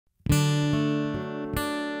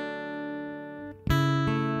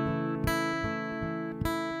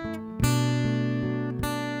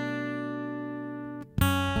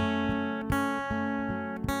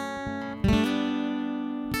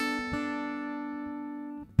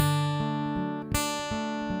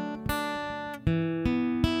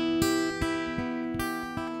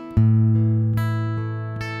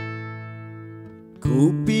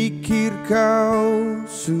kau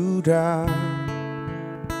sudah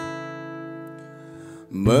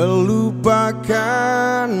melupakan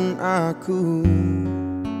aku.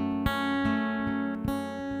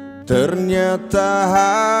 Ternyata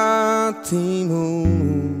hatimu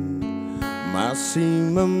masih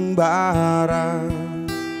membara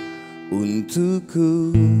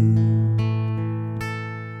untukku.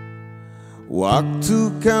 Waktu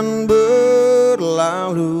kan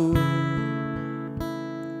berlalu,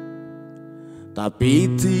 tapi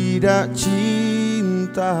tidak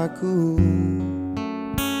cintaku.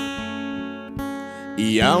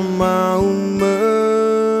 Ia mau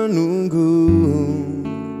menunggu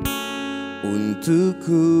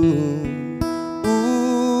untukku,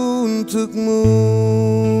 untukmu.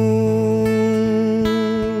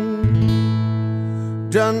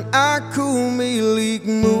 Dan aku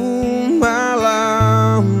milikmu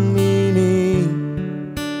malam ini,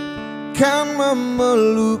 kan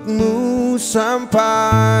memelukmu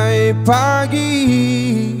sampai pagi.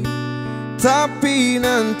 Tapi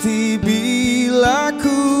nanti bila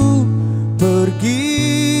ku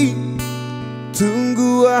pergi,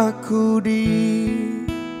 tunggu aku di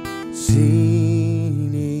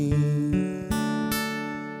sini.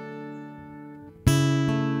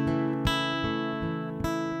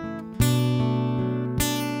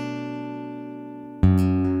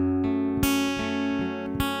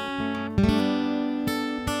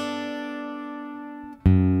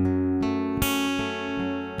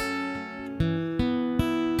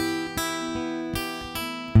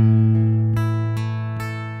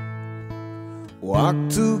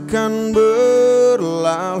 Waktu kan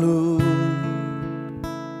berlalu,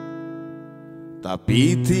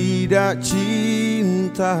 tapi tidak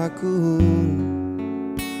cintaku.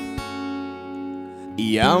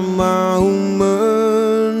 Ia mau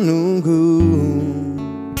menunggu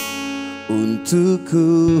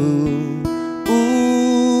untukku,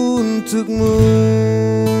 untukmu.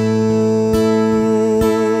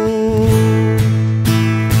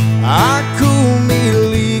 Aku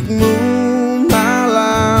milikmu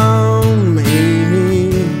malam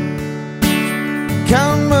ini,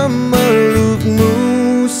 kan memelukmu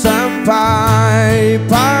sampai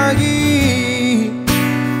pagi.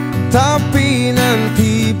 Tapi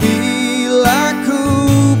nanti bila ku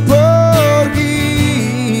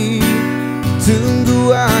pergi,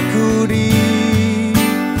 tunggu aku di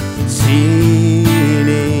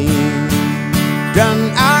sini.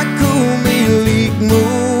 Dan aku milikmu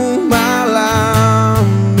malam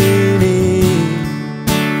ini,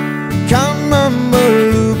 kan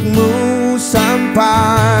memelukmu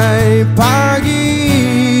sampai pagi.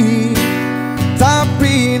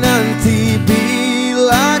 Tapi nanti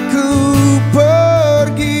bila ku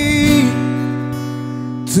pergi,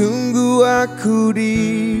 tunggu aku di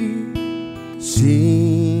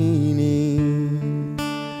sini.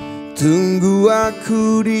 Tunggu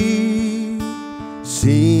aku di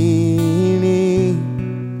sini.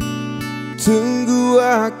 Tunggu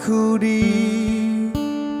aku di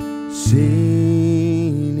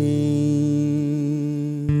sini.